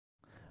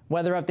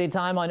Weather update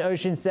time on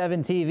Ocean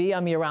 7 TV.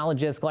 I'm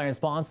meteorologist Clarence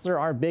Ponsler.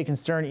 Our big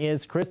concern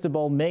is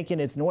Cristobal making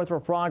its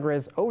northward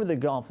progress over the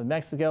Gulf of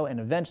Mexico and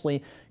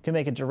eventually can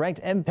make a direct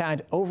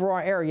impact over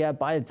our area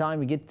by the time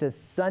we get to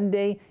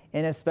Sunday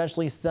and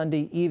especially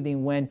Sunday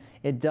evening when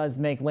it does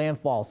make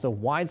landfall. So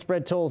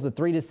widespread totals of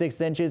 3 to 6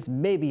 inches,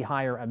 maybe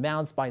higher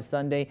amounts by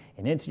Sunday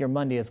and into your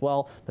Monday as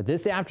well. But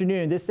this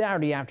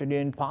Saturday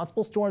afternoon,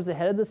 possible storms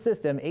ahead of the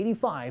system,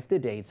 85 the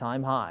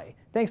daytime high.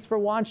 Thanks for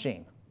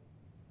watching.